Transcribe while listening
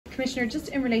Commissioner, just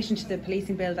in relation to the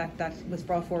policing bill that was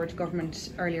brought forward to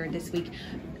government earlier this week,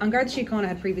 An Garda Síochána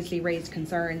had previously raised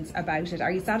concerns about it.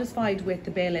 Are you satisfied with the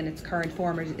bill in its current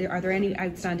form, or are there any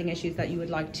outstanding issues that you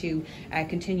would like to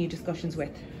continue discussions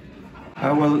with?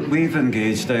 Well, we've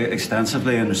engaged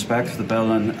extensively in respect of the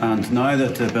bill, and now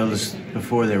that the bill is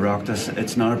before the Oireachtas,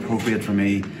 it's not appropriate for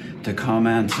me to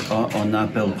comment on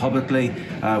that bill publicly.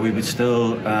 We would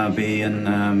still be in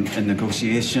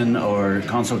negotiation or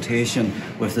consultation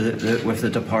with the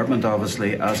department,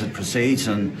 obviously, as it proceeds,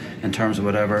 and in terms of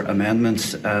whatever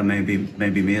amendments may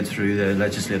be made through the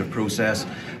legislative process.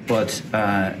 But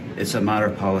it's a matter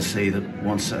of policy that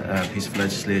once a piece of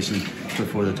legislation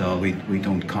before the Dáil, we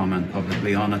don't comment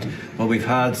publicly on it. But we've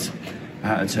had,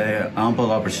 I'd say,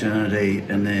 ample opportunity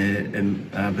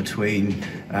between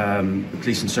the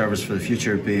Policing Service for the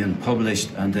Future being published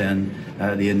and then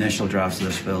the initial draft of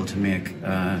this bill to make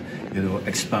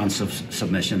expansive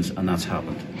submissions, and that's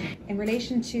happened. In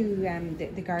relation to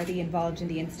the Gardaí involved in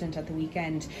the incident at the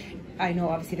weekend, I know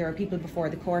obviously there are people before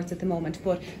the courts at the moment,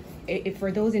 but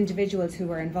for those individuals who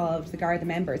were involved, the Garda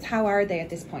members, how are they at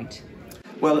this point?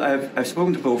 Well, I've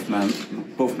spoken to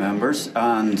both members,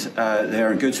 and they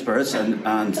are in good spirits,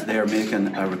 and they are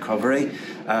making a recovery.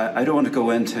 I don't want to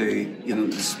go into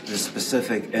the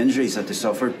specific injuries that they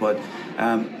suffered, but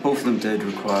both of them did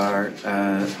require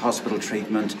hospital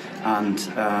treatment, and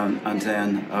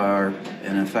then are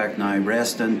in effect now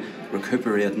resting,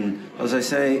 recuperating. As I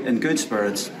say, in good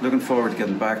spirits, looking forward to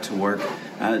getting back to work,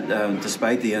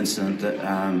 despite the incident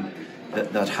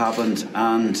that happened.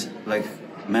 And like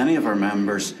many of our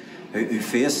members who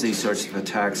face these sorts of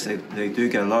attacks, they do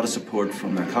get a lot of support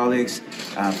from their colleagues,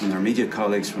 from their immediate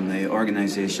colleagues, from the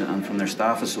organisation and from their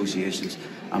staff associations,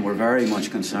 and we're very much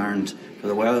concerned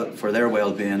for their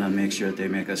well-being and make sure that they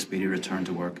make a speedy return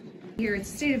to work. Here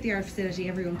it's a state-of-the-art facility,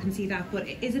 everyone can see that, but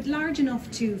is it large enough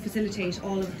to facilitate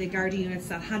all of the Garda units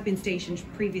that had been stationed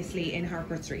previously in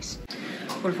Harcourt Street?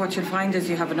 Well, what you'll find is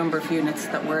you have a number of units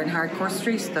that were in Harcourt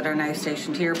Street that are now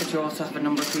stationed here, but you also have a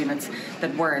number of units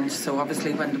that weren't. So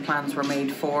obviously when the plans were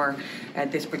made for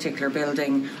this particular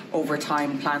building, over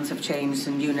time plans have changed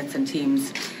and units and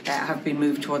teams have been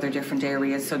moved to other different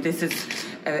areas. So this is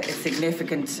a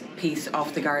significant piece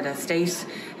of the Garda estate.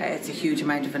 It's a huge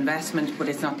amount of investment, but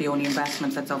it's not the only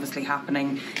investment that's obviously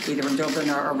happening either in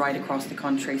Dublin or right across the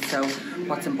country. So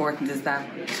what's important is that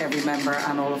every member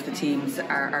and all of the teams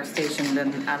are stationed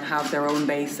and have their own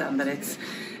base, and that it's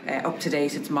up to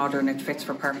date, it's modern, it fits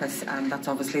for purpose, and that's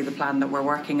obviously the plan that we're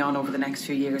working on over the next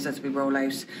few years as we roll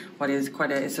out what is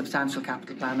quite a substantial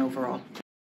capital plan overall.